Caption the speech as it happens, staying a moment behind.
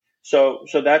So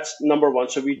that's number one.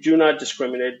 So we do not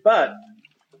discriminate. But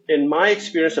in my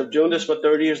experience of doing this for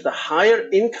 30 years, the higher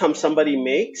income somebody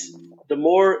makes, the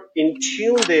more in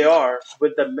tune they are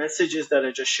with the messages that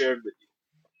I just shared with you.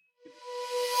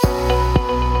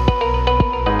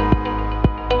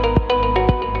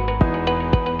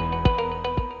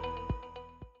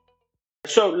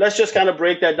 So let's just kind of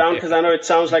break that down, because I know it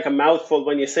sounds like a mouthful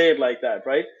when you say it like that,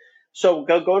 right? So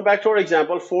going back to our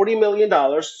example, $40 million.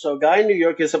 So a guy in New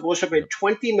York is supposed to pay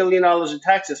 $20 million in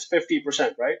taxes,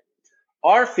 50%, right?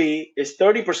 Our fee is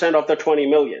 30% of the 20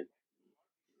 million,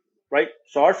 right?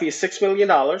 So our fee is $6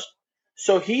 million.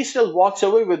 So he still walks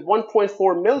away with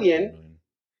 1.4 million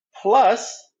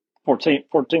plus 14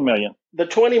 million. The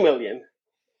 20 million.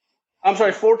 I'm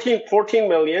sorry, 14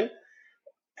 million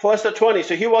plus the 20.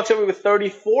 So he walks away with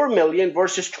 34 million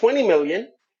versus 20 million.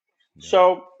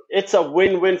 So it's a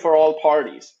win-win for all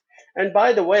parties. And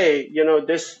by the way,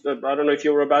 this, I don't know if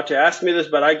you were about to ask me this,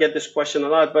 but I get this question a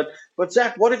lot. But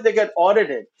Zach, what if they get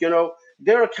audited?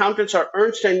 Their accountants are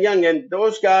Ernst & Young, and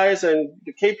those guys and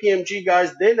the KPMG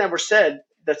guys, they never said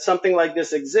that something like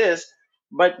this exists,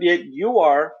 but yet you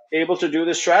are able to do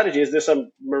this strategy. Is this a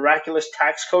miraculous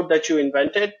tax code that you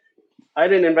invented? I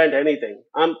didn't invent anything.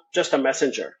 I'm just a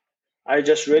messenger. I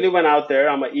just really went out there.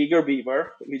 I'm an eager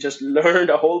beaver. We just learned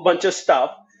a whole bunch of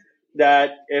stuff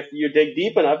that if you dig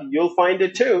deep enough, you'll find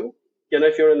it too.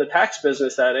 If you're in the tax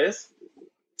business, that is.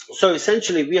 So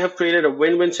essentially, we have created a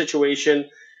win-win situation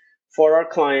for our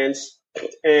clients.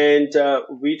 And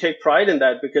we take pride in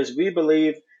that, because we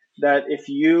believe that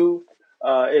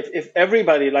if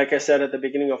everybody, like I said at the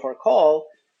beginning of our call,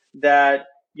 that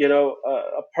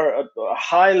a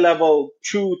high level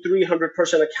 200-300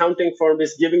 person accounting firm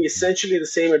is giving essentially the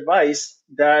same advice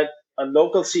that a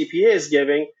local CPA is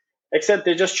giving, except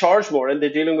they just charge more and they're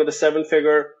dealing with a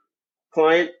 7-figure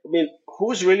client. I mean,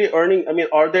 who's really earning? I mean,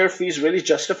 are their fees really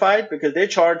justified? Because they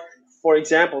charge, for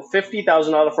example,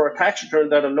 $50,000 for a tax return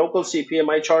that a local CPA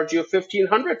might charge you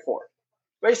 $1,500 for.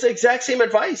 Right? It's the exact same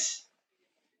advice.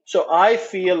 So I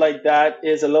feel like that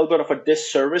is a little bit of a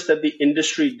disservice that the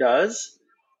industry does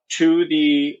to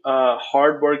the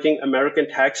hardworking American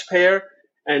taxpayer,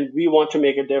 and we want to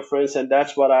make a difference. And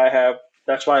that's what I have.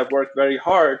 That's why I've worked very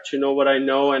hard to know what I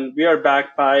know. And we are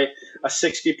backed by a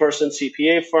 60-person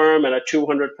CPA firm and a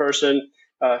 200-person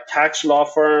tax law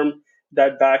firm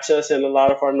that backs us. And a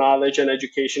lot of our knowledge and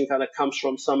education kind of comes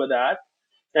from some of that.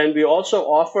 And we also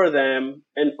offer them,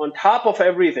 and on top of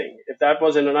everything, if that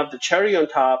wasn't enough, the cherry on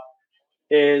top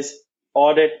is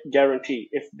audit guarantee.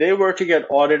 If they were to get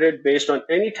audited based on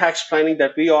any tax planning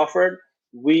that we offered,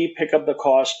 we pick up the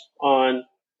cost on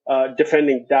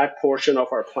defending that portion of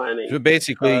our planning. So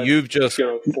basically, you've just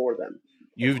for them.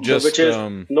 You've just which is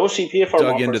no CPA firm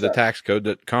dug into the tax code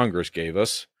that Congress gave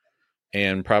us,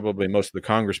 and probably most of the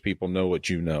Congress people know what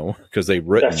you know because they've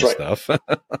written stuff,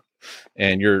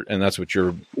 and that's what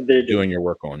you're doing your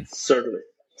work on.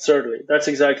 Certainly, that's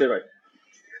exactly right.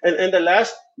 And the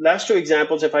last two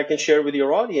examples, if I can share with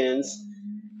your audience,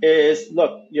 is,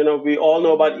 look, we all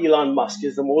know about Elon Musk.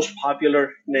 Is the most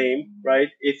popular name, right?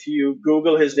 If you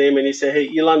Google his name and you say,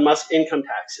 hey, Elon Musk income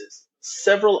taxes,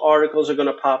 several articles are going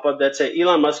to pop up that say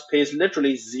Elon Musk pays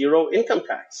literally zero income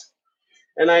tax.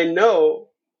 And I know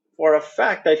for a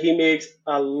fact that he makes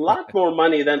a lot more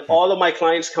money than all of my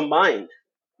clients combined,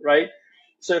 right?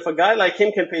 So if a guy like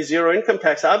him can pay zero income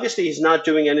tax, obviously he's not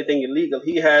doing anything illegal.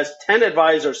 He has 10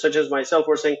 advisors, such as myself,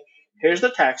 who are saying, here's the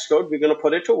tax code. We're going to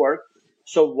put it to work.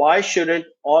 So why shouldn't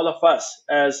all of us,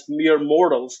 as mere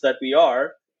mortals that we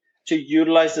are, to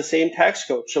utilize the same tax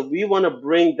code? So we want to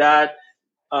bring that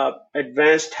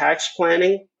advanced tax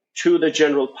planning to the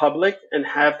general public and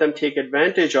have them take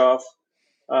advantage of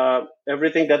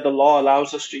everything that the law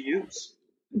allows us to use.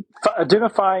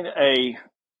 Identifying a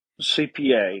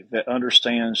CPA that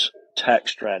understands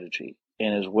tax strategy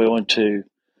and is willing to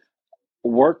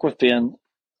work within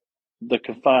the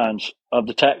confines of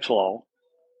the tax law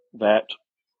that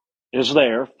is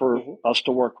there for us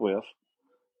to work with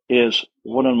is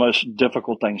one of the most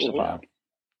difficult things to find.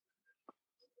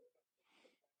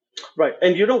 Right.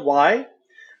 And you know why?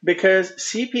 Because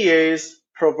CPAs,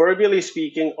 proverbially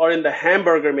speaking, are in the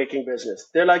hamburger making business.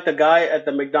 They're like the guy at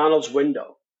the McDonald's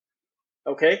window.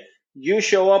 Okay? You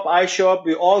show up, I show up,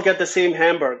 we all get the same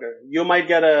hamburger. You might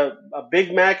get a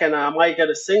Big Mac and I might get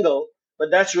a single,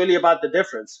 but that's really about the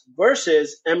difference.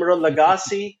 Versus Emeril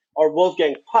Lagasse or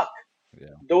Wolfgang Puck. Yeah.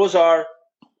 Those are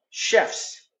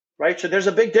chefs, right? So there's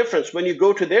a big difference. When you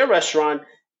go to their restaurant,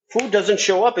 food doesn't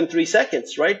show up in 3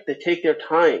 seconds, right? They take their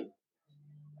time,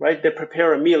 right? They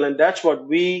prepare a meal, and that's what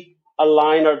we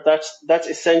align, or that's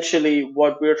essentially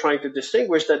what we're trying to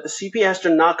distinguish, that the CPA has to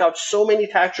knock out so many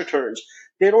tax returns.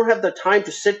 They don't have the time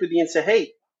to sit with you and say,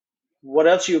 hey, what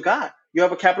else you got? You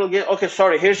have a capital gain? Okay,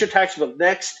 sorry, here's your tax bill.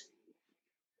 Next.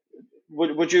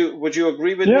 Would you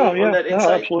agree with me on that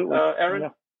insight, absolutely. Aaron? Yeah.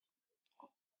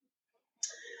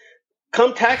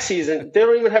 Come tax season, they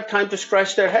don't even have time to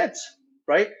scratch their heads,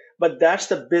 right? But that's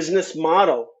the business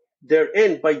model they're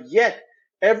in. But yet,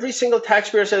 every single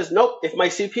taxpayer says, nope, if my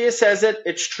CPA says it,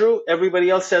 it's true. Everybody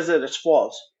else says it, it's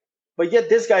false. But yet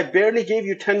this guy barely gave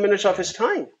you 10 minutes of his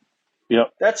time.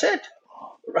 Yep. That's it,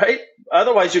 right?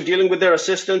 Otherwise, you're dealing with their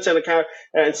assistants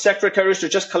and secretaries to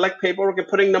just collect paperwork and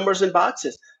putting numbers in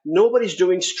boxes. Nobody's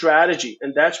doing strategy.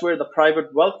 And that's where the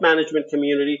private wealth management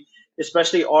community,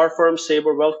 especially our firm,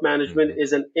 Sabur Wealth Management,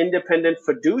 is an independent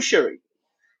fiduciary.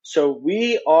 So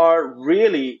we are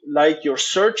really like your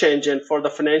search engine for the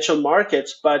financial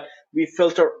markets, but we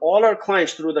filter all our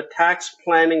clients through the tax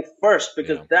planning first,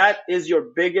 because that is your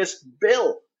biggest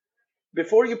bill.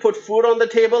 Before you put food on the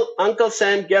table, Uncle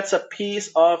Sam gets a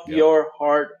piece of your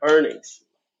hard earnings,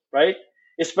 right?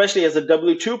 Especially as a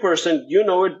W-2 person, you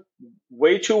know it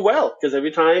way too well, because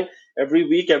every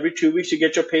week, every 2 weeks, you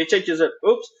get your paycheck. You say,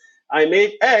 oops, I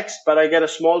made X, but I get a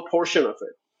small portion of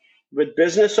it. With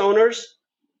business owners,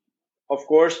 of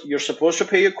course, you're supposed to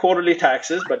pay your quarterly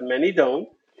taxes, but many don't.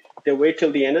 They wait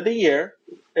till the end of the year.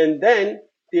 And then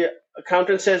the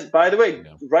accountant says, by the way,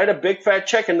 write a big fat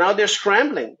check. And now they're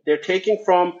scrambling. They're taking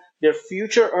from their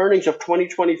future earnings of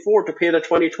 2024 to pay the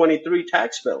 2023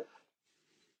 tax bill.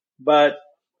 But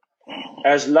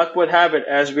as luck would have it,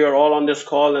 as we are all on this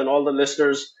call and all the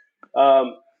listeners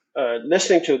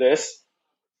listening to this,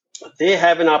 they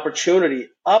have an opportunity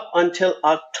up until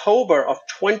October of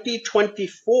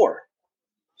 2024.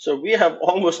 So we have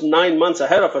almost 9 months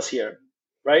ahead of us here,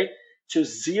 right? To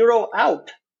zero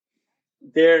out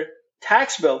their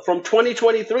tax bill from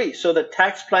 2023. So the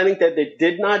tax planning that they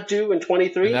did not do in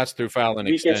 23, and that's through filing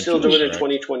we can still do it in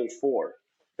 2024.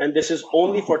 And this is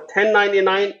only for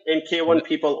 1099 and K1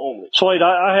 people only. Slade,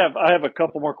 I have a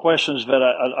couple more questions, but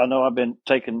I know I've been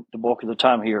taking the bulk of the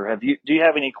time here. Do you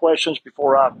have any questions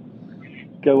before I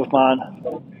go with mine?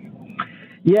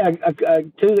 Yeah,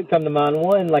 two that come to mind.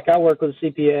 One, like I work with a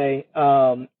CPA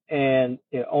and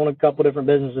own a couple different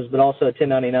businesses, but also a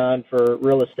 1099 for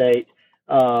real estate.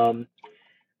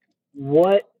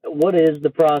 What is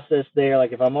the process there?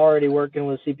 Like if I'm already working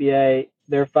with a CPA,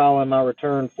 they're filing my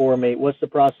return for me. What's the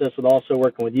process with also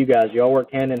working with you guys? You all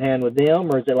work hand in hand with them,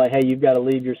 or is it like, hey, you've got to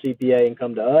leave your CPA and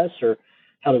come to us, or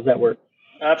how does that work?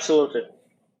 Absolutely.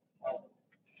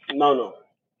 No.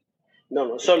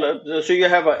 So you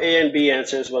have an A and B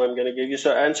answer is what I'm going to give you.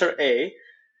 So answer A.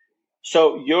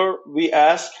 So we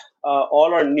ask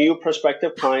all our new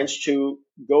prospective clients to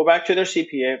go back to their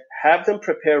CPA, have them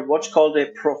prepare what's called a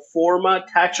pro forma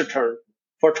tax return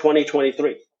for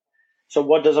 2023. So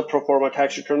what does a pro forma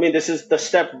tax return mean? This is the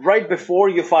step right before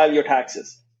you file your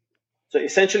taxes. So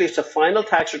essentially, it's a final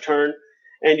tax return,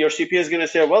 and your CPA is going to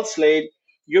say, well, Slade,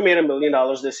 you made $1 million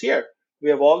this year. We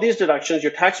have all these deductions.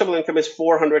 Your taxable income is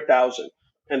 $400,000,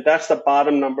 and that's the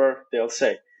bottom number they'll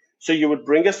say. So you would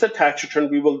bring us the tax return.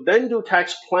 We will then do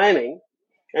tax planning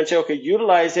and say, okay,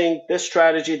 utilizing this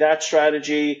strategy, that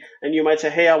strategy, and you might say,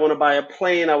 hey, I want to buy a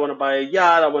plane, I want to buy a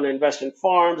yacht, I want to invest in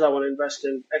farms, I want to invest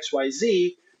in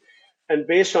XYZ. And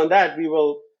based on that, we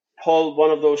will pull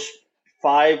one of those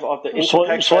 5 of the income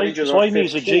tax strategies or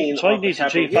 15 of the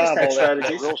capital gains tax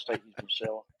strategies. Real estate you can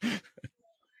sell.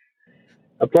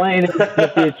 A plane in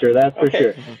the future, that's for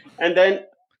sure. And then,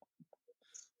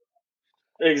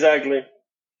 exactly.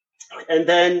 And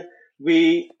then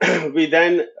we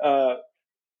then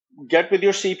get with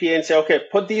your CPA and say, okay,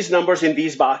 put these numbers in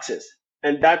these boxes.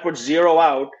 And that would zero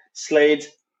out Slade's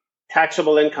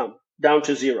taxable income down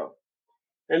to 0.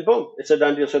 And boom, it's a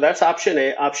done deal. So that's option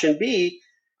A. Option B,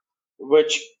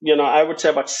 which, I would say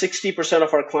about 60%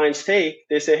 of our clients take,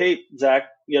 they say, hey, Zach,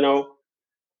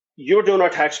 you're doing our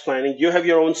tax planning. You have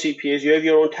your own CPAs. You have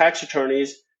your own tax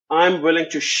attorneys. I'm willing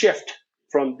to shift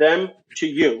from them to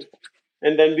you.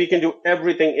 And then we can do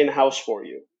everything in-house for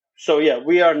you. So yeah,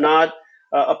 we are not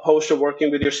opposed to working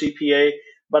with your CPA,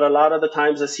 but a lot of the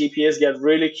times the CPAs get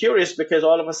really curious because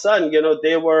all of a sudden,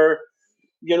 they were,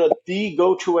 the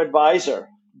go-to advisor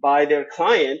by their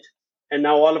client. And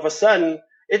now all of a sudden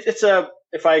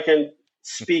if I can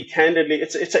speak candidly,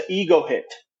 it's an ego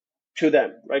hit to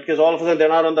them, right? Because all of a sudden they're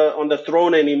not on the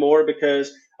throne anymore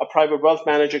because a private wealth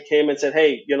manager came and said,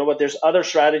 hey, you know what, there's other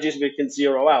strategies we can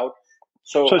zero out.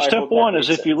 So step one is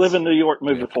if you live in New York,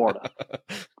 move to Florida.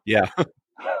 Yeah.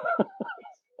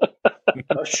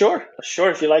 Sure.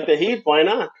 If you like the heat, why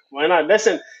not?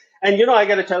 Listen, And I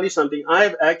got to tell you something.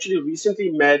 I've actually recently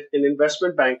met an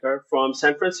investment banker from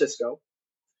San Francisco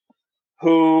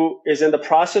who is in the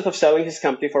process of selling his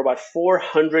company for about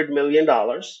 $400 million,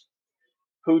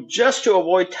 who just to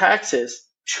avoid taxes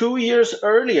 2 years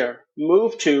earlier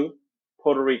moved to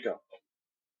Puerto Rico.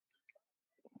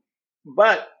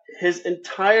 But his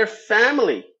entire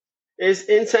family is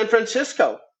in San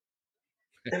Francisco.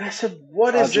 And I said,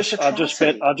 what is this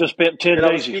atrocity? I just spent 10 and days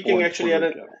I was speaking actually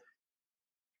at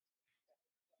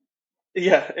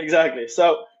Yeah, exactly.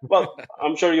 So, well,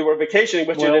 I'm sure you were vacationing,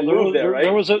 but you didn't move there, right?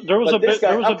 There was a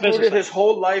uprooted his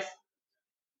whole life.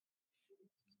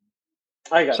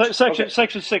 I got you.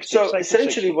 Section 60. So Section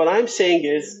essentially 60. What I'm saying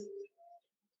is,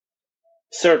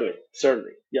 certainly,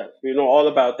 yeah, we know all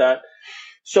about that.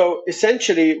 So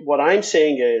essentially what I'm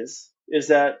saying is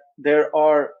that there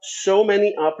are so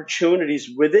many opportunities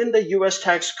within the U.S.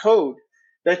 tax code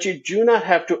that you do not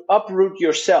have to uproot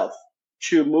yourself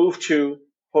to move to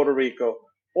Puerto Rico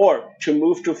or to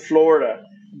move to Florida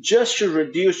just to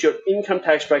reduce your income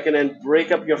tax bracket and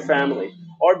break up your family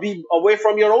or be away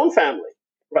from your own family,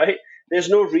 right? There's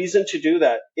no reason to do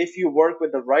that. If you work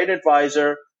with the right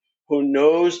advisor who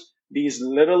knows these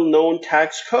little known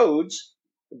tax codes,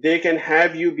 they can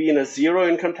have you be in a zero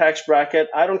income tax bracket.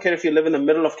 I don't care if you live in the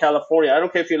middle of California. I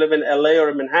don't care if you live in LA or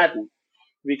in Manhattan.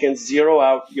 We can zero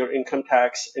out your income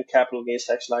tax and capital gains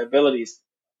tax liabilities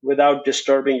without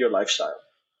disturbing your lifestyle.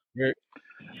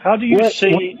 How do you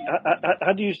see?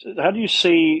 How do you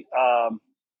see?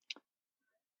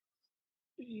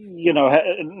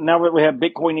 Now that we have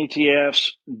Bitcoin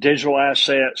ETFs, digital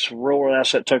assets, real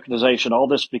asset tokenization, all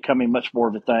this becoming much more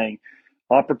of a thing.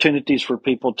 Opportunities for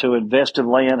people to invest in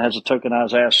land as a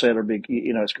tokenized asset are big.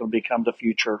 It's going to become the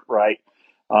future, right?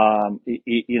 How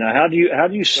do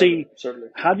you see? Certainly.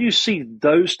 How do you see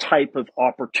those type of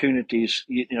opportunities?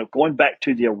 Going back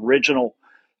to the original.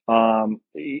 I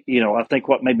think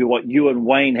what you and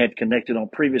Wayne had connected on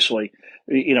previously.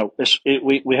 We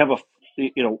have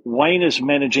Wayne is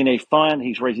managing a fund.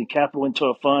 He's raising capital into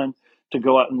a fund to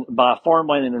go out and buy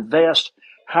farmland and invest.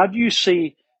 How do you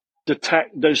see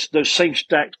those same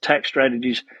tax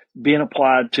strategies being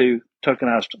applied to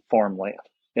tokenized farmland?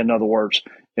 In other words,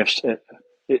 does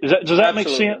that make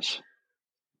sense?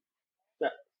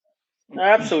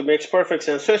 Absolutely, makes perfect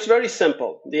sense. So it's very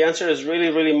simple. The answer is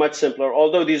really, really much simpler.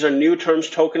 Although these are new terms,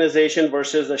 tokenization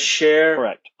versus a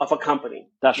share of a company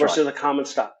versus a common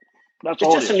stock. It's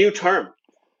just a new term.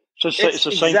 So it's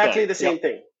the same exactly thing. The same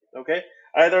thing. Okay,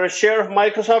 either a share of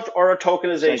Microsoft or a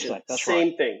tokenization.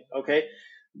 Same thing. Okay,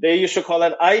 they used to call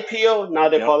it IPO. Now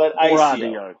they call it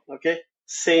ICO. Okay,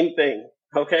 same thing.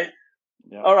 Okay,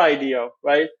 or IDO.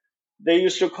 Right? They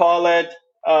used to call it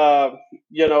a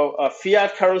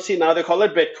fiat currency. Now they call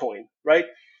it Bitcoin. Right?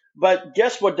 But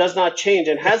guess what does not change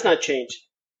and has not changed?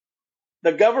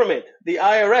 The government, the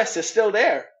IRS, is still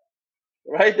there.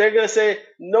 Right? They're going to say,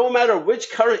 no matter which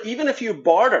currency, even if you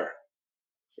barter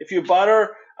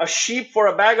a sheep for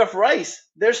a bag of rice,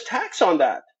 there's tax on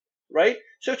that, right?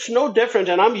 So it's no different.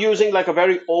 And I'm using like a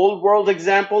very old world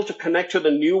example to connect to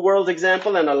the new world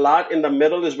example, and a lot in the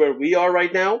middle is where we are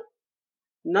right now.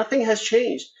 Nothing has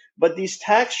changed. But these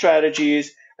tax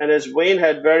strategies, and as Wayne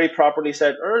had very properly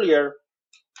said earlier,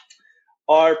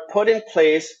 are put in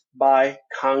place by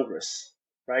Congress,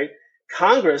 right?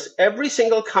 Congress, every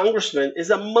single congressman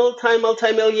is a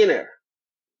multi-millionaire,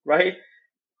 right?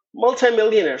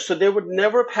 Multi-millionaire. So they would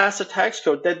never pass a tax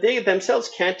code that they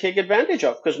themselves can't take advantage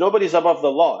of because nobody's above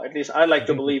the law. At least I like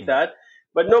to believe that.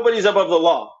 But nobody's above the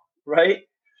law, right?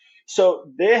 So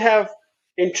they have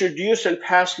introduced and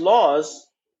passed laws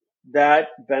that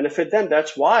benefit them.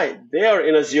 That's why they are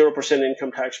in a 0%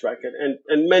 income tax bracket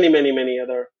and many, many, many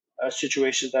other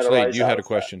situations that arise. You had a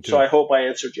question too. So I hope I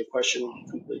answered your question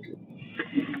completely.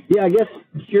 Yeah, I guess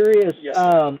curious,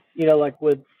 like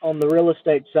on the real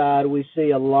estate side, we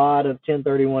see a lot of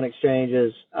 1031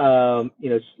 exchanges.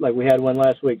 Like we had one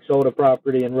last week, sold a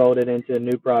property and rolled it into a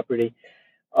new property.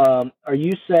 Are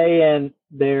you saying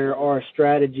there are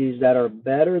strategies that are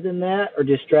better than that or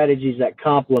just strategies that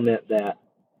complement that?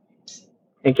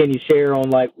 And can you share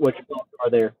on like what your thoughts are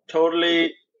there?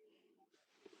 Totally.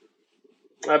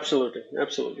 Absolutely.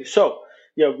 So,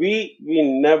 we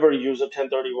never use a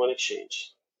 1031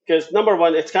 exchange. Because number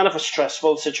one, it's kind of a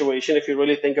stressful situation if you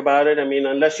really think about it. I mean,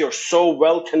 unless you're so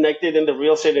well connected in the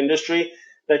real estate industry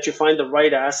that you find the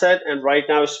right asset. And right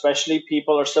now, especially,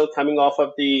 people are still coming off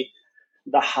of the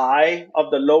high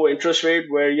of the low interest rate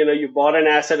where, you bought an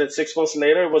asset and 6 months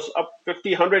later it was up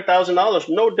 $50,000, $100,000.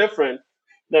 No different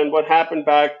than what happened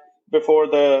back before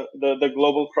the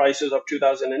global crisis of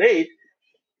 2008.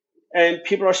 And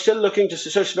people are still looking to,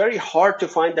 so it's very hard to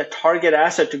find that target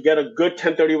asset to get a good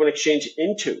 1031 exchange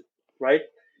into, right?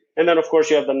 And then of course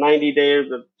you have the 90-day,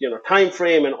 time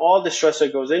frame and all the stress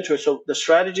that goes into it. So the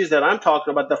strategies that I'm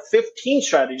talking about, the 15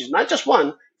 strategies, not just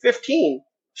one, 15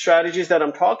 strategies that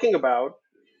I'm talking about,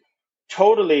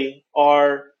 totally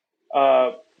are,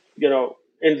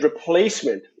 in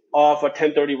replacement of a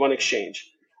 1031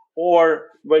 exchange. Or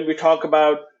when we talk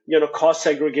about, cost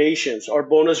segregations or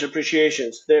bonus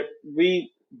depreciations, that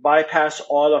we bypass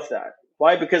all of that.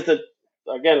 Why? Because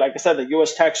again, like I said, the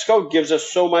U.S. tax code gives us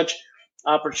so much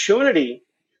opportunity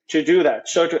to do that.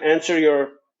 So to answer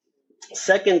your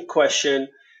second question,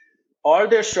 are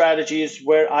there strategies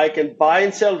where I can buy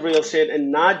and sell real estate and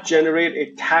not generate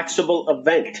a taxable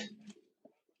event?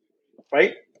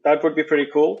 Right? That would be pretty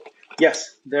cool.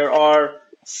 Yes, there are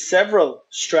several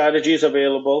strategies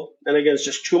available. And again, it's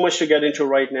just too much to get into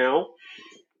right now,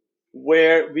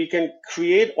 where we can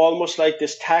create almost like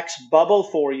this tax bubble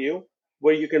for you,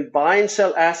 where you can buy and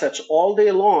sell assets all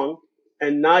day long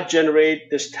and not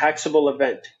generate this taxable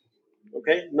event.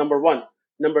 Okay, number one.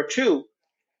 Number two,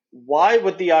 why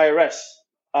would the IRS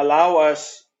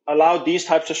allow these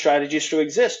types of strategies to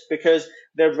exist? Because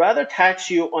they'd rather tax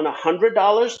you on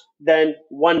 $100 than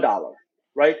 $1,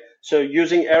 right? So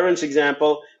using Aaron's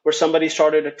example, where somebody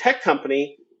started a tech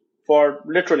company for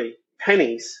literally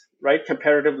pennies, right,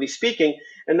 comparatively speaking,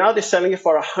 and now they're selling it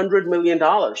for $100 million.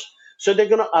 So they're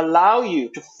going to allow you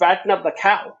to fatten up the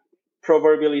cow,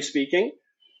 proverbially speaking,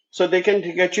 so they can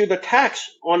get you the tax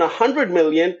on $100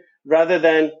 million rather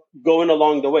than going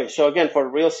along the way. So again, for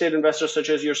real estate investors such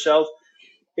as yourself,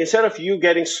 instead of you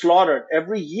getting slaughtered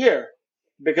every year,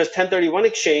 because 1031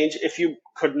 exchange, if you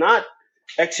could not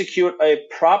execute a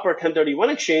proper 1031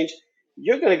 exchange,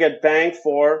 you're going to get banged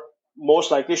for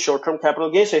most likely short-term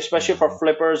capital gains, especially for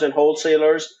flippers and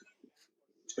wholesalers.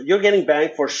 You're getting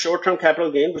banged for short-term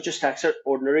capital gain, which is taxed at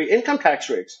ordinary income tax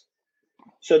rates.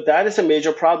 So that is a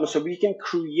major problem. So we can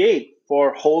create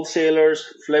for wholesalers,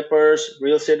 flippers,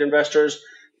 real estate investors,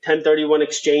 1031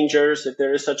 exchangers, if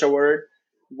there is such a word,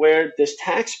 where this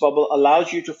tax bubble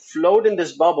allows you to float in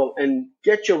this bubble and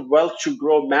get your wealth to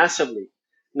grow massively.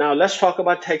 Now let's talk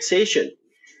about taxation.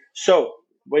 So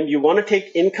when you want to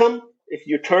take income, if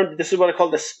you turn, this is what I call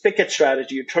the spigot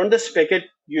strategy. You turn the spigot,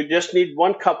 you just need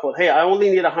one cupful. Hey, I only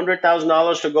need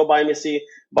 $100,000 to go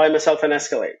buy myself an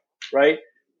Escalade, right?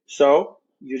 So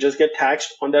you just get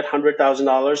taxed on that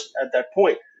 $100,000 at that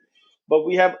point. But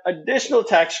we have additional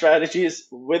tax strategies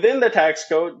within the tax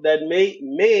code that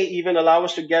may even allow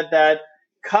us to get that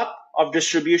cup of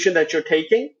distribution that you're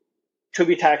taking to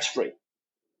be tax-free.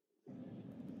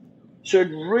 So it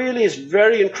really is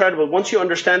very incredible. Once you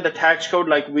understand the tax code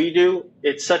like we do,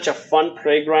 it's such a fun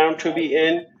playground to be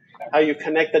in, how you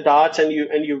connect the dots and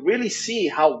you really see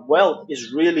how wealth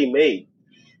is really made.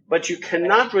 But you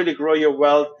cannot really grow your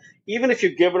wealth even if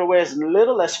you're giving away as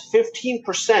little as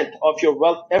 15% of your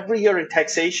wealth every year in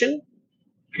taxation.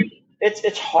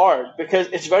 It's hard because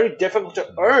it's very difficult to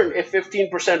earn a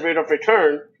 15% rate of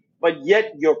return, but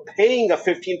yet you're paying a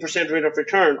 15% rate of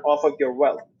return off of your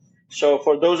wealth. So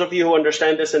for those of you who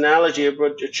understand this analogy,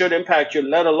 it should impact you,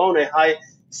 let alone a high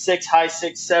six,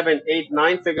 7, 8,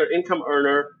 9-figure income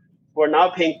earner who are now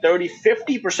paying 30,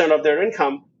 50% of their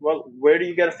income. Well, where do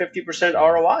you get a 50%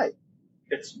 ROI?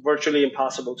 It's virtually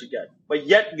impossible to get, but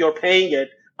yet you're paying it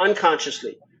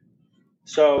unconsciously.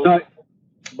 So,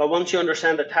 but once you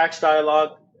understand the tax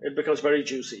dialogue, it becomes very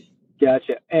juicy.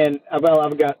 Gotcha. And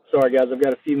sorry guys, I've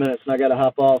got a few minutes and I got to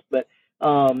hop off, but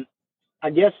I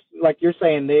guess like you're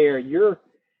saying there,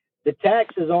 the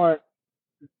taxes aren't,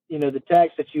 the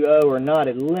tax that you owe are not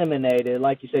eliminated.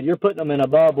 Like you said, you're putting them in a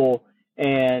bubble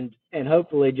and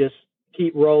hopefully just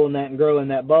keep rolling that and growing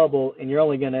that bubble, and you're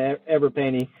only going to ever pay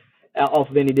any off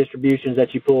of any distributions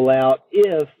that you pull out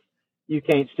if you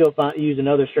can't still use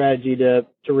another strategy to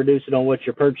reduce it on what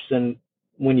you're purchasing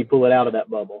when you pull it out of that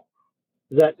bubble.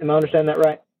 Am I understanding that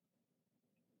right?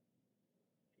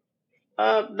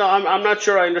 No, I'm not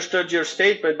sure I understood your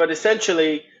statement, but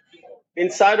essentially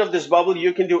inside of this bubble,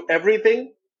 you can do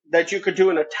everything that you could do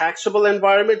in a taxable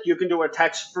environment. You can do a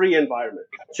tax-free environment.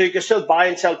 So you can still buy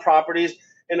and sell properties.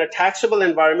 In a taxable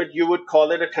environment, you would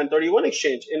call it a 1031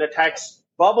 exchange. In a tax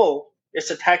bubble, it's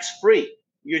a tax-free.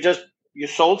 You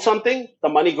sold something, the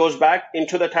money goes back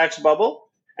into the tax bubble,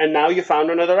 and now you found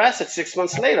another asset 6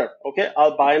 months later. Okay,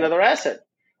 I'll buy another asset.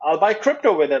 I'll buy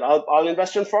crypto with it. I'll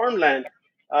invest in farmland.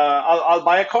 I'll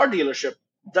buy a car dealership.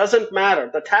 Doesn't matter.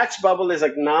 The tax bubble is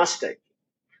agnostic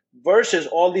versus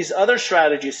all these other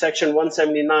strategies, Section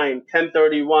 179,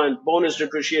 1031, bonus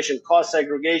depreciation, cost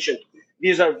segregation.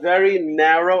 These are very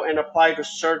narrow and apply to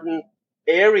certain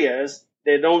areas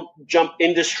They don't jump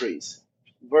industries.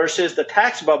 Versus the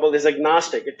tax bubble is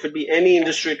agnostic. It could be any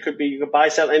industry. It could be, you could buy,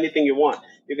 sell anything you want.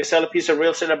 You can sell a piece of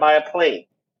real estate or buy a plane.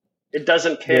 It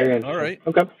doesn't care. All right.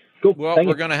 Okay. Cool. Well, Thank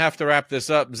we're you. going to have to wrap this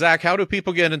up. Zach, how do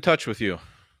people get in touch with you?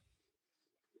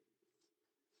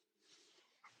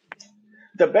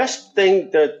 The best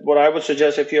thing that what I would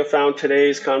suggest, if you have found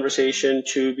today's conversation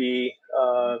to be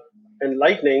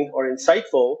enlightening or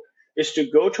insightful, is to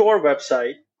go to our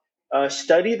website,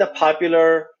 study the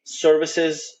popular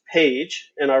services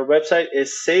page, and our website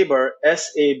is Sabur,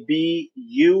 SABUR,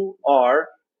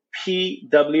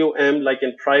 PWM, like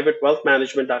in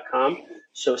privatewealthmanagement.com.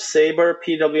 So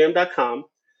saburpwm.com.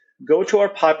 Go to our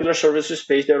popular services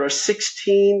page. There are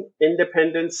 16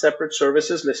 independent separate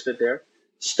services listed there.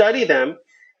 Study them,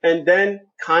 and then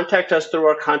contact us through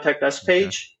our Contact Us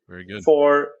page. Very good.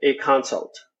 For a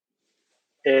consult.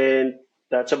 And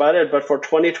that's about it. But for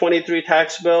 2023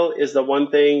 tax bill is the one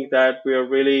thing that we are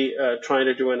really trying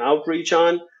to do an outreach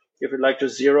on. If you'd like to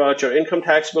zero out your income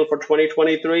tax bill for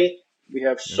 2023, we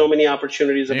have so many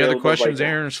opportunities available. Any other questions, right,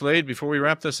 Aaron Slade, before we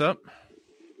wrap this up?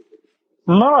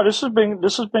 No, this has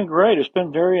been great. It's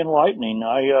been very enlightening.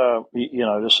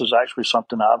 This is actually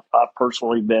something I've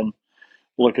personally been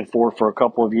looking for a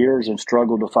couple of years and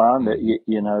struggled to find it.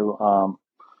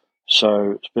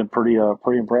 So it's been pretty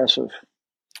impressive.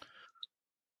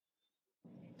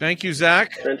 Thank you,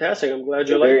 Zach. Fantastic. I'm glad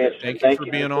you liked it. Thank you for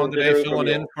being on today, filling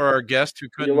in for our guest who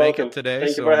couldn't make it today.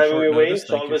 Thank you for having me, Wayne. It's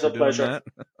always a pleasure.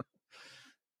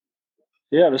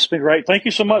 Yeah, this has been great. Thank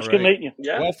you so much. Right. Good meeting you.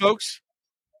 Yeah. Well, folks,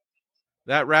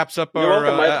 that wraps up our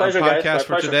podcast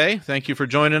for today. Thank you for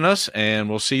joining us, and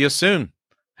we'll see you soon.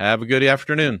 Have a good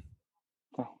afternoon.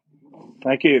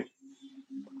 Thank you.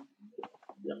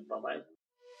 Yeah,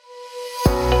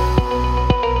 bye-bye.